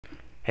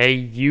Hey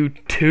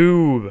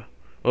YouTube,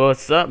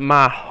 what's up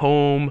my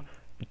home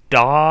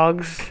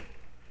dogs?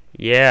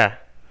 Yeah,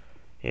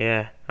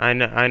 I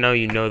know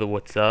you know the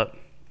what's up.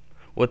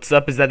 What's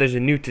up is that there's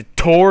a new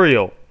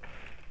tutorial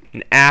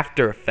in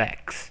After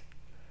Effects.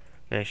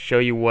 I'm gonna show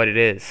you what it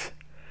is.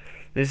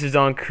 This is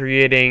on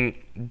creating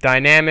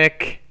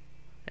dynamic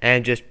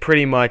and just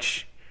pretty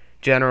much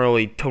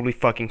generally totally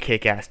fucking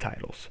kick-ass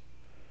titles.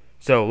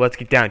 So let's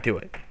get down to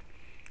it.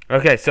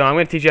 Okay, so I'm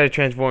gonna teach you how to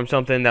transform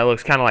something that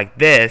looks kind of like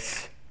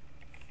this.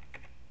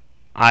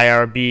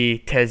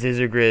 IRB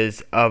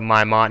Tezizagriz of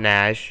my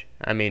montage.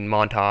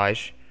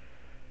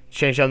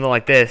 Change something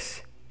like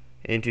this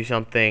into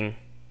something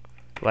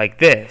like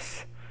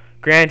this.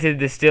 Granted,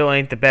 this still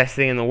ain't the best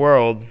thing in the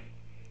world,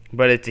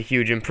 but it's a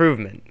huge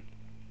improvement.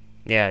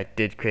 Yeah, it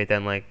did create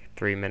that in like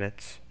 3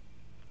 minutes.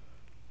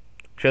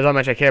 Shows how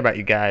much I care about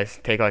you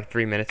guys. Take like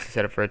 3 minutes to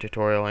set up for a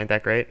tutorial. Ain't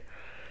that great?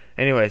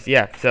 Anyways,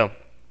 yeah, so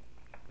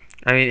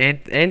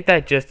ain't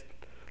that just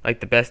like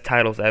the best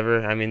titles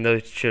ever? I mean,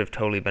 those should have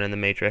totally been in the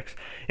Matrix.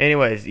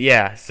 Anyways,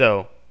 yeah,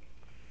 so I'm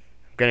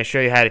gonna show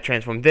you how to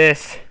transform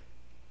this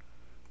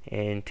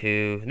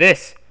into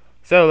this.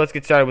 So let's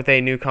get started with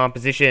a new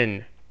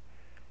composition.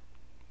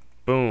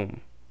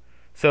 Boom.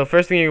 So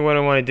first thing you're going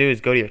to want to do is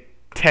go to your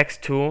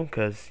text tool,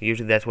 because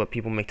usually that's what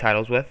people make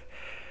titles with.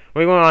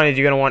 What you're going on is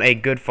you're going to want a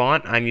good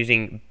font. I'm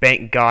using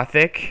Bank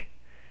Gothic.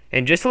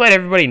 And just to let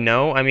everybody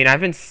know, I mean, I've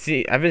been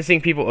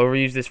seeing people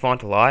overuse this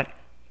font a lot.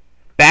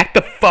 Back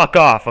the fuck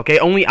off, okay?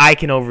 Only I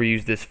can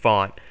overuse this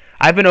font.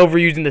 I've been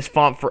overusing this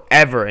font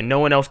forever, and no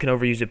one else can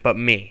overuse it but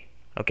me,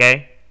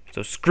 okay?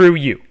 So screw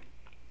you.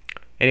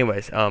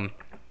 Anyways,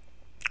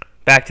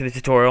 back to the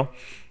tutorial.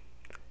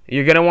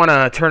 You're going to want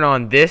to turn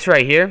on this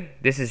right here.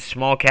 This is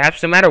small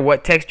caps. No matter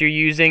what text you're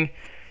using,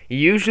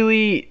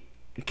 usually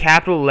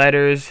capital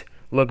letters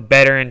look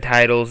better in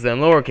titles than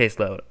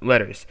lowercase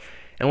letters.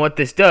 And what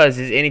this does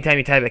is anytime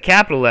you type a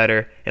capital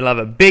letter, it'll have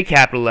a big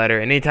capital letter,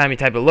 and anytime you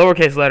type a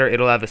lowercase letter,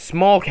 it'll have a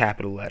small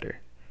capital letter.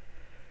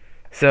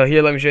 So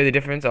here, let me show you the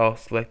difference. I'll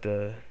select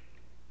the,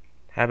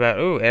 how about,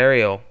 ooh,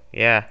 Arial.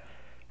 Yeah.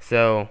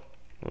 So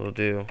we'll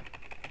do,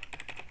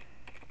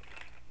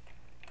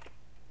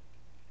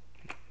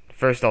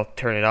 first I'll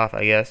turn it off,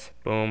 I guess.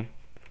 Boom.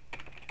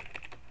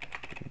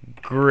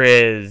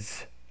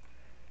 Grizz.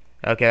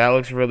 Okay, that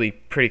looks really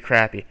pretty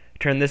crappy.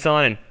 Turn this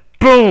on and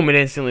boom, it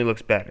instantly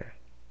looks better.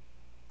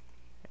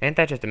 Ain't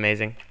that just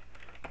amazing?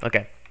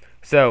 Okay,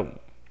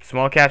 so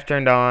small caps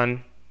turned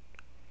on,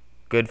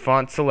 good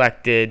font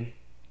selected.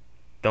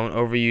 Don't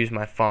overuse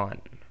my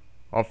font.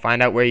 I'll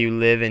find out where you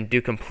live and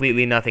do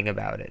completely nothing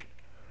about it.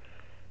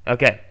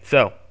 Okay,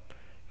 so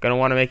gonna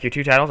want to make your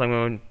two titles. I'm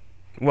going,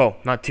 well,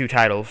 not two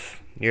titles.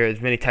 You're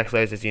as many text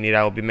layers as you need.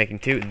 I will be making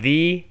two.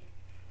 The,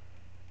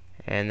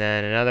 and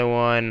then another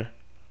one.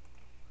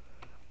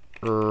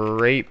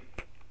 Rapetage.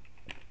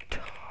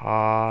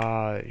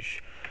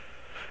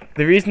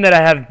 The reason that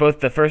I have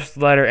both the first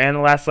letter and the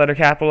last letter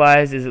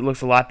capitalized is it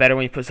looks a lot better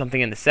when you put something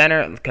in the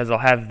center, because I'll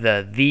have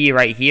the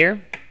right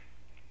here.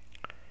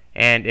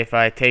 And if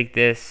I take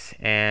this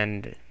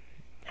and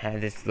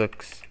this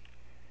looks,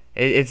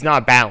 it's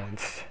not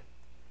balanced.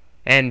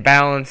 And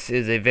balance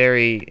is a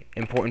very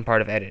important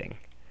part of editing.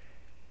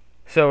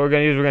 So what we're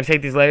going to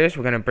take these layers,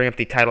 we're going to bring up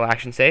the title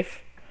action safe.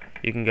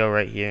 You can go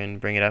right here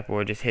and bring it up,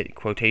 or just hit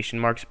quotation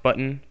marks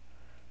button.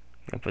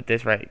 And put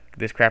this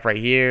crap right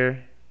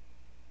here.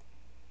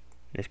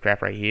 This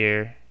crap right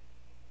here.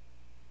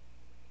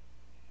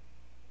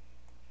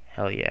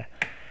 Hell yeah.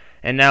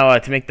 And now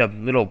to make the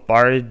little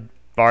bar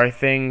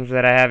things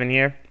that I have in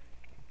here,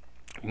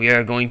 we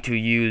are going to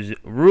use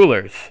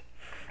rulers.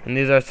 And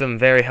these are some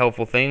very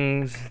helpful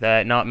things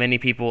that not many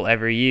people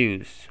ever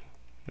use.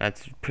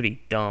 That's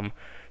pretty dumb.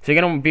 So you're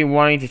going to be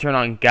wanting to turn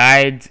on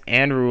guides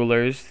and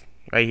rulers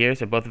right here,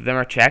 so both of them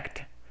are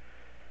checked.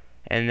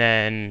 And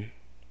then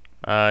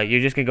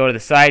you're just going to go to the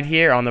side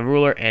here on the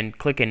ruler and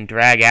click and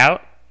drag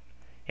out.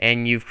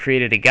 And you've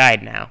created a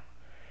guide now.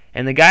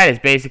 And the guide is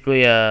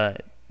basically an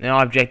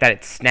object that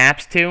it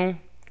snaps to,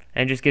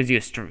 and just gives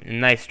you a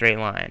nice straight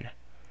line.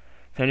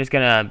 So I'm just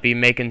going to be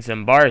making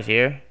some bars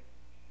here.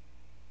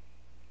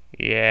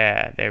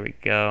 Yeah, there we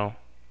go.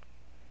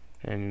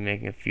 And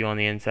making a few on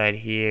the inside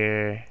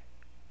here.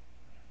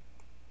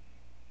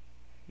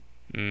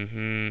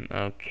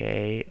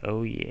 Okay,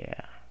 oh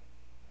yeah.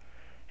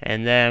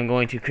 And then I'm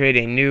going to create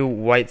a new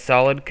white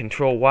solid,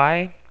 Control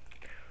Y.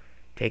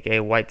 Take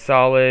a white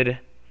solid,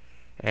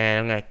 and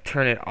I'm going to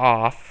turn it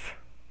off.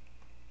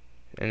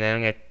 And then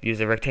I'm going to use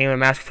the rectangular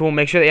mask tool.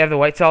 Make sure that you have the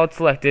white solid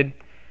selected.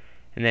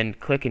 And then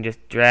click and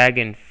just drag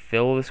and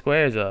fill the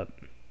squares up.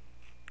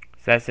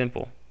 It's that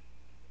simple.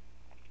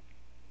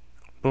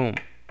 Boom.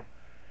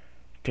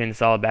 Turn the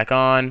solid back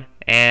on,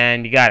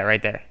 and you got it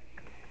right there.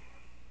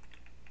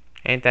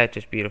 Ain't that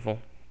just beautiful?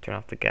 Turn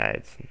off the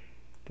guides,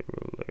 the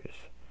rulers.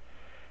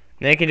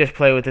 And then you can just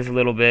play with this a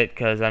little bit,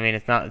 because I mean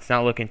it's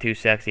not looking too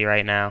sexy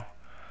right now.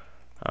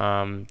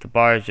 The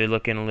bars are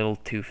looking a little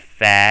too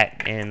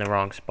fat and in the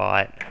wrong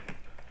spot.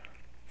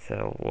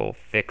 So we'll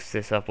fix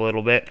this up a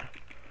little bit.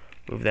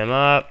 Move them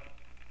up.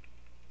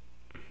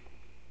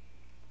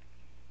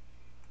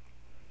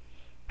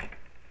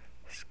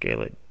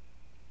 Scale it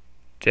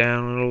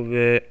down a little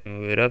bit,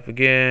 move it up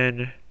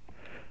again.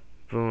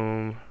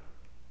 Boom.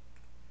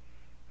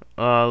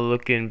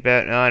 Looking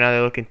better. Oh, now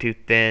they're looking too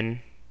thin.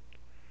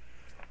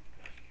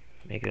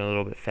 Make it a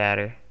little bit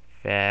fatter.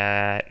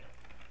 Fat.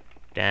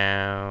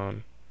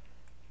 Down.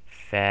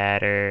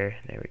 Fatter.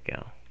 There we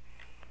go.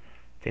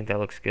 I think that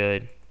looks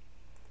good.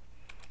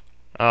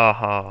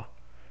 Oh,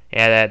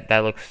 yeah, that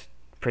looks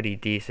pretty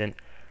decent.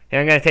 Then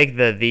I'm going to take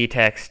the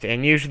text,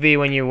 and usually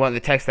when you want the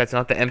text that's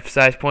not the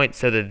emphasized point,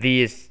 so the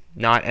V is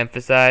not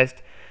emphasized,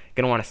 you're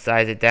going to want to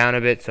size it down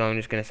a bit, so I'm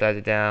just going to size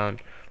it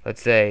down,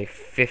 let's say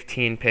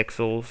 15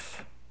 pixels.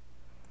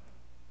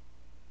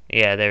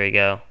 Yeah, there we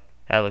go.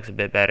 That looks a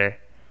bit better.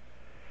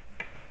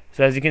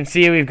 So as you can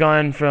see, we've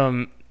gone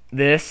from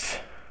this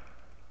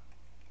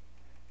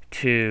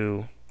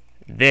to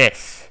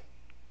this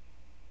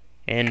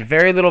in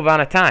very little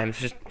amount of time. It's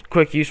just a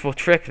quick, useful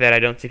trick that I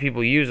don't see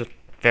people use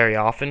very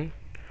often.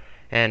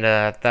 And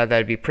thought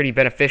that'd be pretty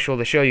beneficial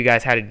to show you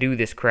guys how to do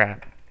this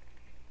crap.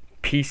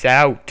 Peace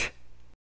out.